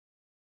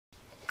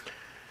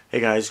Hey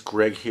guys,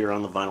 Greg here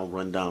on the Vinyl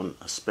Rundown,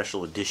 a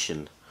special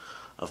edition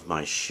of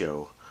my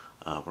show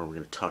where we're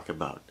going to talk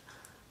about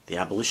the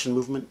abolition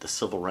movement, the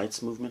civil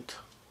rights movement,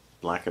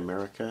 Black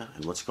America,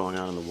 and what's going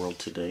on in the world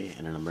today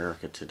and in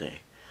America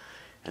today.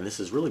 And this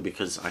is really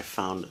because I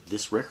found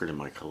this record in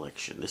my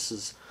collection. This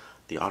is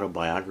the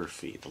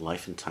autobiography, The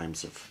Life and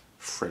Times of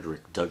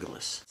Frederick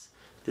Douglass.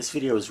 This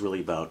video is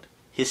really about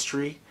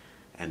history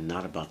and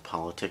not about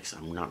politics.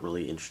 I'm not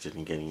really interested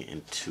in getting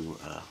into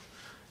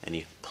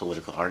any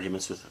political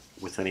arguments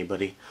with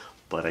anybody,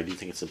 but I do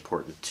think it's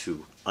important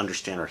to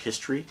understand our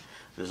history.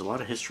 There's a lot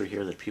of history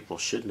here that people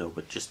should know,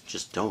 but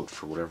just don't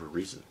for whatever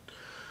reason.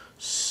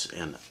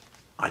 And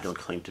I don't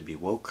claim to be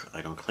woke.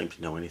 I don't claim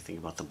to know anything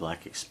about the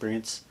black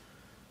experience.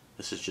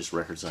 This is just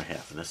records I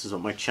have, and this is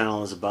what my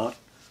channel is about: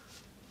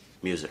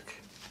 music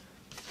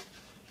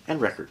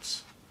and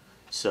records.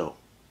 So,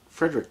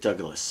 Frederick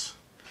Douglass,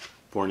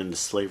 born into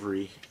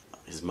slavery.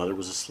 His mother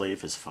was a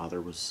slave. His father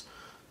was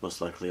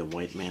most likely a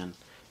white man.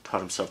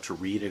 Taught himself to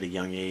read at a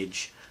young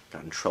age,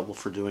 got in trouble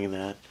for doing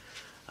that,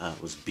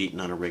 was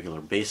beaten on a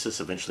regular basis,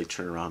 eventually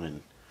turned around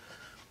and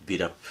beat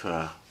up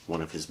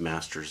one of his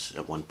masters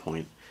at one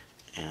point,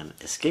 and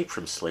escaped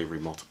from slavery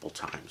multiple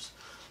times,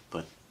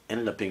 but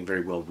ended up being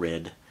very well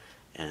read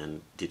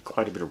and did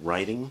quite a bit of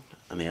writing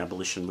on the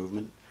abolition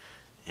movement,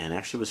 and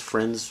actually was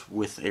friends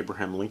with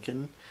Abraham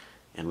Lincoln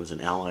and was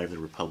an ally of the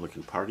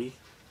Republican Party,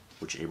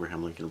 which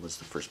Abraham Lincoln was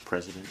the first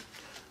president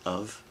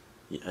of,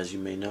 as you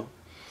may know.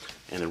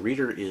 And the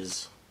reader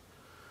is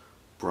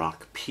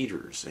Brock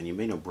Peters, and you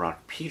may know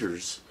Brock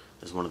Peters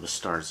as one of the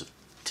stars of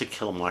To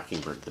Kill a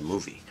Mockingbird, the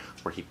movie,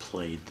 where he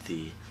played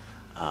the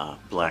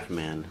black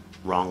man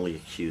wrongly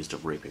accused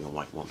of raping a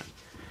white woman.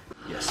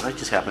 Yes, I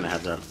just happen to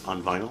have that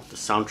on vinyl, the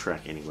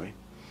soundtrack anyway,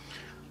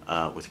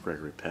 with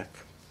Gregory Peck.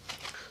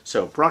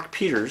 So Brock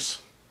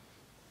Peters,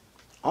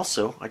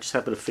 also, I just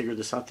happened to figure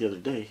this out the other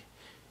day,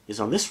 is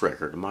on this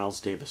record, a Miles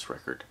Davis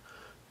record,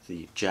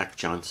 the Jack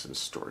Johnson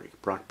story.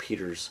 Brock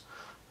Peters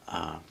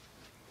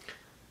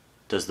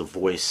does the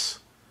voice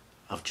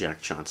of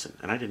Jack Johnson.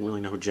 And I didn't really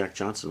know who Jack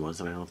Johnson was,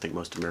 and I don't think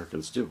most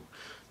Americans do.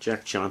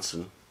 Jack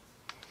Johnson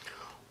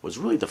was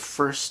really the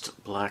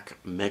first black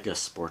mega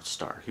sports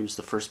star. He was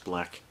the first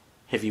black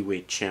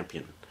heavyweight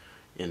champion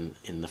in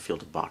the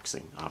field of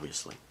boxing,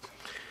 obviously.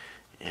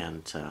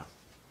 And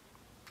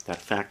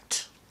that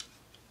fact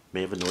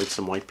may have annoyed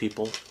some white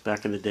people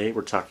back in the day.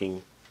 We're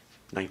talking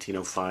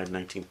 1905,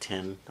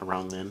 1910,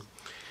 around then.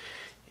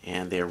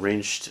 And they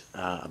arranged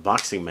a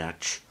boxing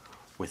match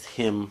with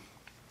him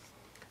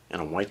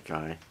and a white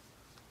guy.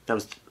 That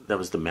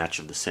was the match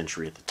of the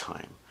century at the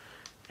time.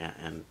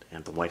 And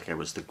the white guy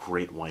was the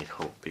Great White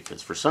Hope,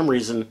 because for some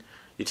reason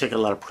you take a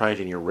lot of pride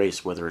in your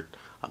race, whether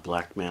a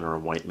black man or a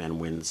white man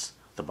wins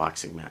the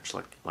boxing match.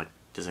 Like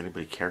does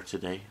anybody care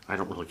today? I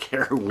don't really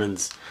care who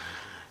wins.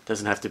 It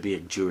doesn't have to be a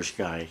Jewish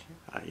guy.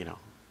 You know,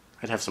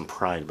 I'd have some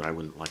pride, but I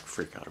wouldn't like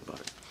freak out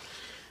about it.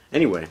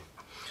 Anyway,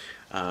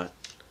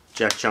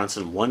 Jack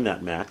Johnson won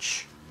that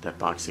match, that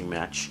boxing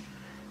match,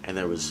 and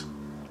there was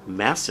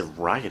massive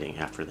rioting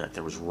after that.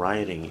 There was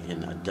rioting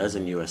in a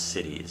dozen U.S.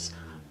 cities.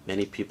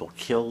 Many people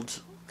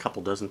killed, a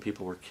couple dozen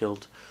people were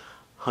killed,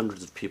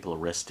 hundreds of people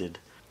arrested.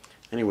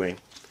 Anyway,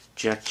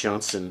 Jack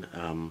Johnson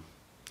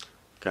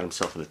got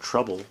himself into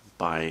trouble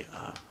by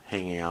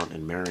hanging out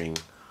and marrying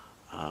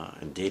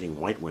and dating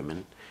white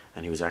women,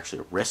 and he was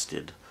actually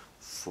arrested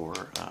for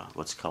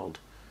what's called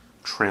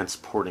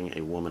transporting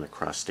a woman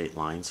across state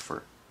lines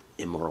for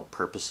immoral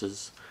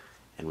purposes,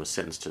 and was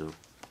sentenced to,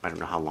 I don't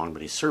know how long,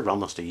 but he served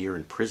almost a year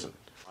in prison.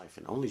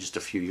 And only just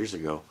a few years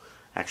ago,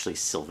 actually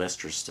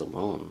Sylvester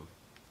Stallone,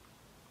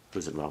 who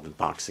was involved in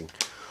boxing,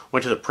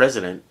 went to the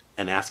president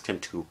and asked him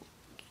to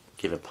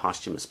give a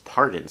posthumous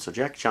pardon. So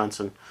Jack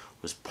Johnson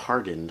was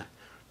pardoned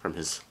from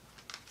his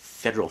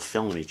federal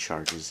felony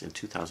charges in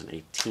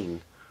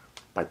 2018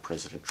 by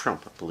President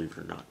Trump, believe it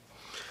or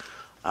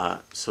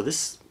not. So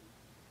this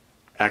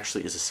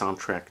actually is a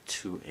soundtrack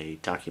to a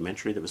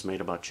documentary that was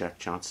made about Jack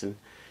Johnson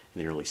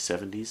in the early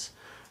 70s,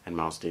 and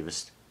Miles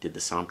Davis did the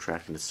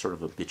soundtrack, and it's sort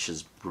of a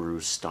Bitches Brew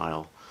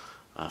style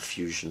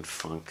fusion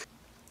funk.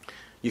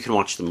 You can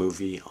watch the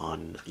movie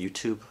on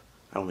YouTube.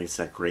 I don't think it's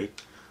that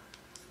great.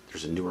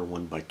 There's a newer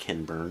one by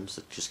Ken Burns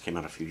that just came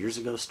out a few years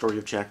ago, Story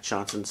of Jack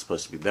Johnson. It's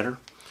supposed to be better.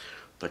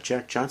 But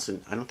Jack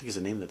Johnson, I don't think is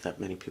a name that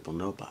many people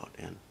know about,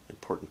 and an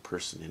important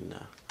person in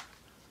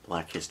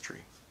black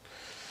history.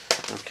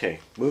 Okay,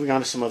 moving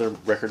on to some other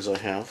records I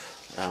have.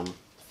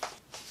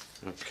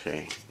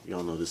 Okay, you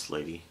all know this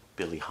lady,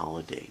 Billie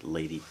Holiday,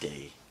 Lady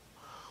Day,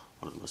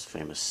 one of the most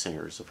famous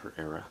singers of her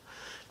era.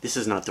 This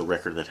is not the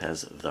record that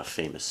has the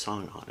famous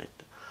song on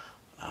it.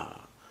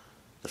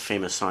 The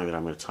famous song that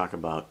I'm going to talk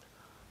about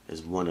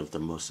is one of the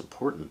most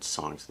important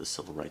songs of the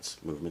civil rights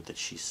movement that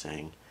she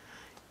sang,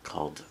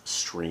 called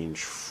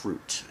Strange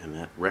Fruit, and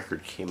that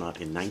record came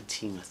out in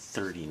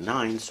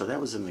 1939, so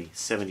that was in the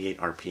 78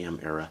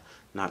 RPM era,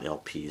 not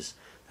LPs.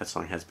 That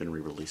song has been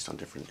re-released on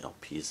different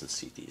LPs and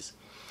CDs.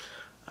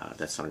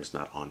 That song is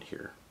not on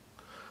here.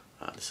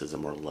 This is a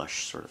more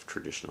lush, sort of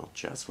traditional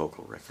jazz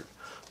vocal record.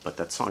 But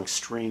that song,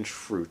 Strange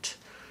Fruit,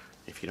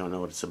 if you don't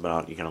know what it's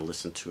about, you gotta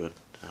listen to it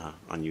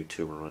on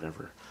YouTube or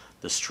whatever.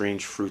 The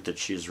strange fruit that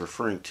she is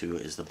referring to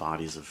is the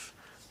bodies of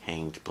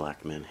hanged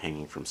black men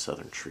hanging from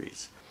southern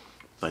trees.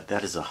 But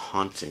that is a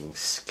haunting,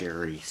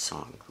 scary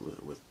song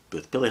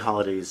with Billie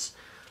Holiday's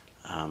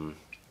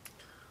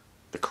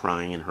the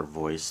crying in her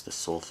voice, the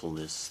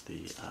soulfulness,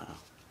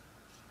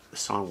 the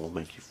song will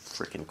make you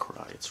freaking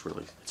cry.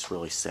 It's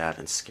really sad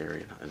and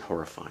scary and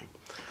horrifying.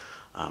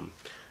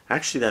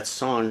 Actually, that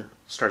song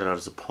started out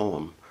as a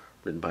poem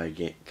written by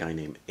a guy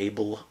named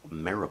Abel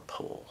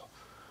Maripol,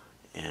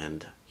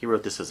 and he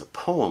wrote this as a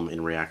poem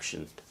in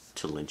reaction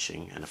to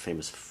lynching and a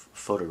famous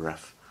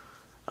photograph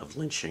of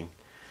lynching.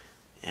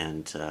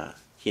 And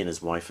he and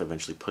his wife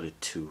eventually put it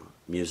to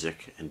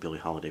music, and Billie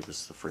Holiday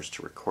was the first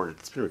to record it.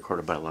 It's been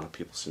recorded by a lot of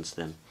people since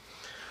then.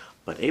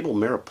 But Abel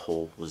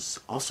Maripol was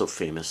also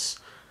famous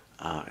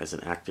as an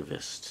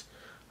activist.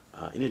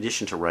 In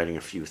addition to writing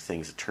a few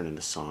things that turned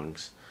into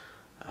songs,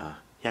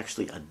 he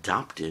actually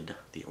adopted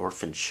the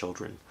orphan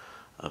children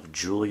of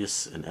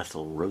Julius and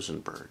Ethel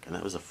Rosenberg, and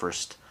that was the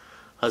first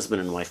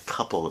husband and wife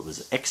couple that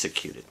was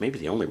executed, maybe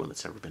the only one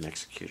that's ever been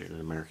executed in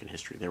American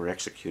history. They were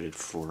executed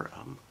for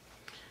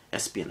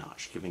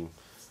espionage, giving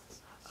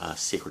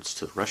secrets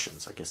to the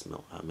Russians, I guess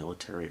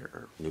military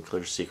or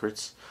nuclear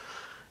secrets.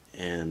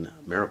 And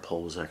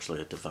Maripol was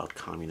actually a devout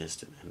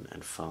communist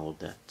and followed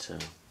that,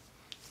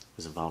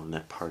 was involved in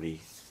that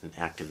party and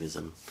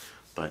activism.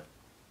 But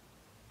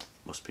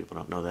most people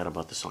don't know that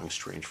about the song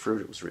Strange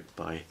Fruit. It was written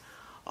by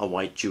a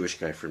white Jewish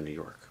guy from New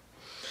York.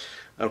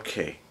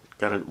 Okay,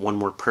 got one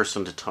more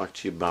person to talk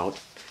to you about.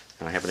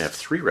 And I happen to have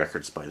 3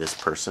 records by this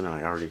person, and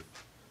I already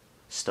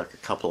stuck a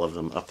couple of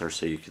them up there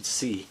so you could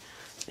see.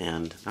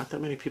 And not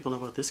that many people know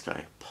about this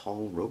guy,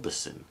 Paul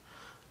Robeson,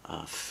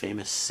 a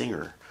famous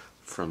singer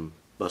from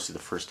mostly the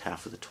first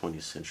half of the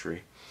 20th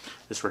century.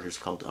 This record is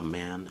called A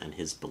Man and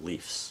His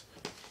Beliefs.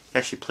 He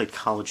actually played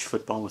college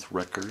football with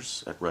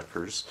Rutgers,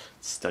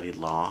 studied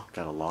law,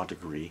 got a law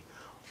degree,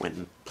 went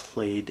and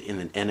played in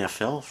an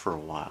NFL for a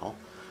while,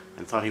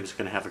 and thought he was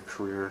going to have a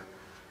career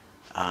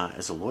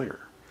as a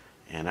lawyer.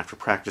 And after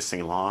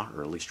practicing law,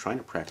 or at least trying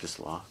to practice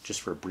law,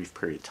 just for a brief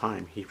period of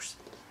time, he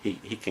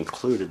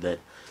concluded that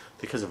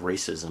because of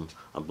racism,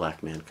 a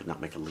black man could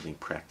not make a living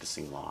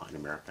practicing law in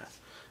America.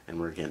 And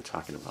we're again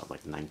talking about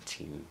like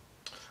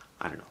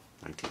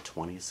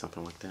 1920s,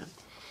 something like that.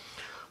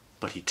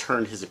 But he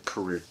turned his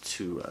career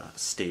to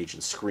stage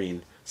and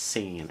screen,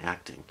 singing and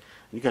acting.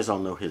 And you guys all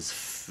know his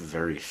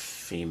very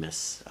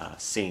famous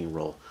singing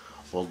role,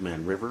 Old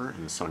Man River,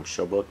 in the song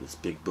Showboat, this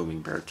big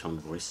booming baritone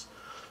voice.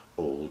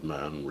 Old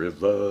Man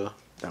River.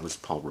 That was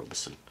Paul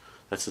Robeson.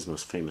 That's his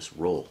most famous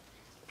role.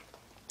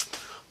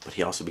 But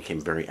he also became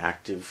very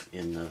active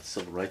in the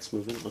civil rights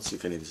movement. Let's see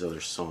if any of these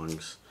other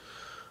songs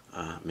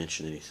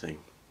mention anything.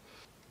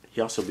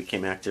 He also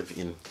became active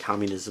in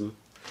communism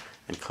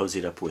and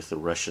cozied up with the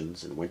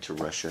Russians and went to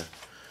Russia.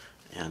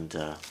 And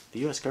the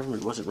U.S.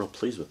 government wasn't real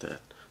pleased with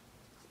that,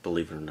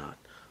 believe it or not.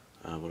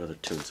 What other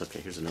tunes? Okay,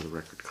 here's another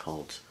record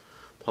called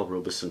Paul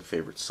Robeson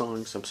Favorite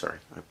Songs. I'm sorry,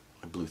 I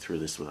blew through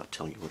this without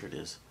telling you what it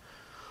is.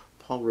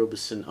 Paul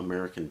Robeson,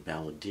 American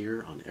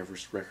Balladeer on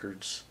Everest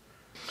Records.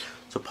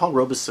 So Paul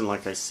Robeson,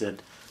 like I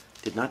said,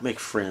 did not make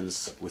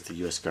friends with the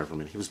U.S.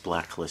 government. He was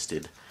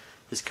blacklisted.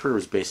 His career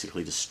was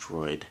basically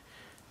destroyed,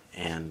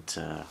 and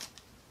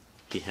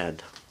he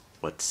had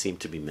what seemed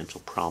to be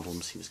mental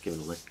problems. He was given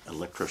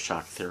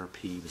electroshock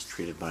therapy. He was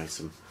treated by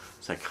some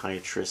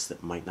psychiatrists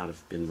that might not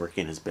have been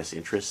working in his best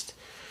interest.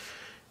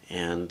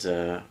 And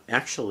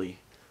actually,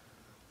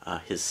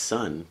 his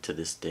son to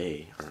this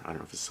day, or I don't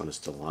know if his son is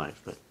still alive,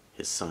 but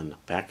his son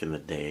back in the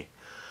day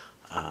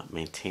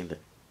maintained that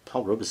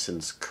Paul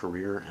Robeson's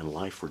career and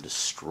life were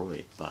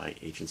destroyed by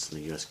agents in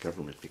the U.S.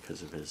 government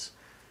because of his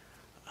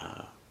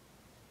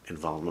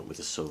involvement with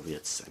the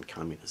Soviets and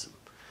communism.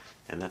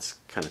 And that's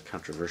kind of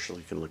controversial.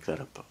 You can look that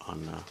up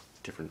on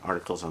different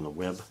articles on the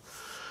web.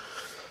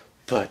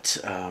 But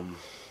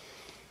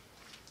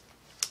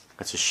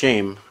that's a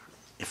shame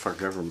if our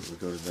government would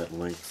go to that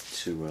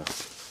length to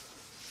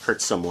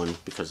hurt someone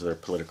because of their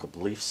political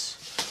beliefs.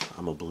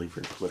 I'm a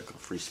believer in political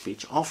free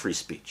speech, all free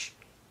speech.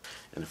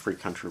 In a free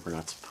country, we're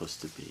not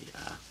supposed to be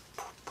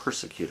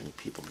persecuting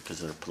people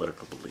because of their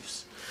political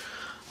beliefs.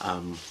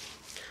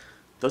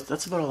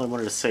 That's about all I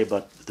wanted to say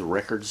about the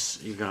records,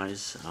 you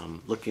guys.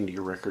 Look into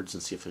your records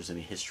and see if there's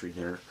any history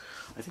there.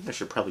 I think I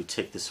should probably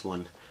take this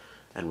one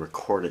and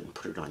record it and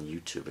put it on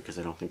YouTube, because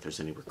I don't think there's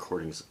any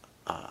recordings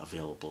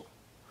available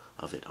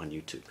of it on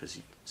YouTube, because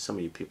some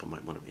of you people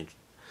might want to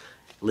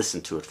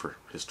listen to it for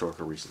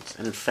historical reasons.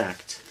 And in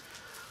fact,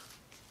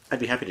 I'd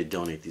be happy to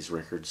donate these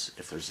records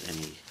if there's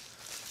any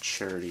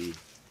charity,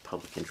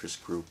 public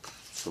interest group,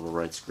 civil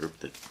rights group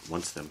that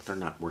wants them. They're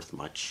not worth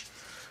much.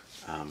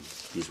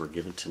 These were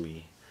given to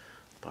me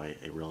by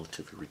a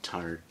relative who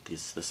retired.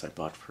 This I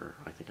bought for,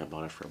 I think I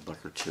bought it for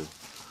 $1 or $2.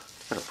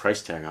 It's got a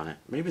price tag on it.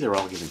 Maybe they're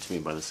all given to me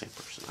by the same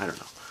person. I don't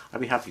know.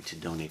 I'd be happy to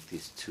donate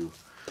these to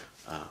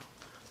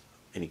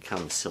any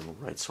kind of civil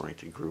rights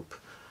oriented group,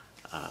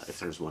 if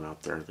there's one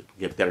out there that can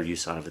get better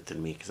use out of it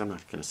than me, because I'm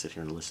not going to sit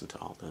here and listen to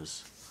all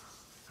those.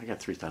 I got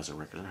 3,000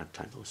 records. I don't have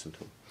time to listen to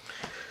them.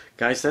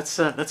 Guys, that's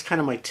kind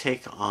of my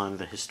take on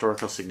the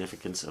historical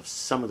significance of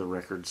some of the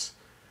records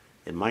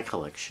in my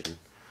collection.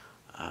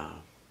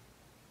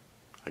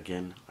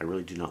 Again, I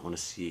really do not want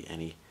to see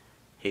any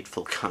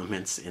hateful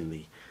comments in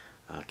the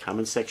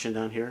comment section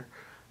down here.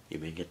 You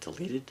may get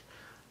deleted.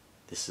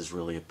 This is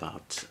really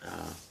about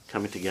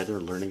coming together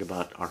and learning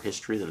about our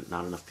history that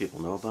not enough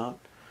people know about.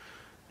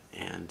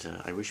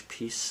 And I wish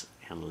peace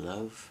and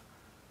love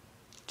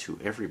to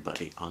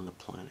everybody on the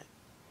planet.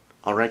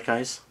 Alright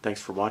guys, thanks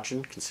for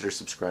watching. Consider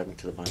subscribing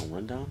to the Vinyl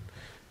Rundown,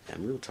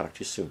 and we will talk to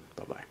you soon.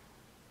 Bye-bye.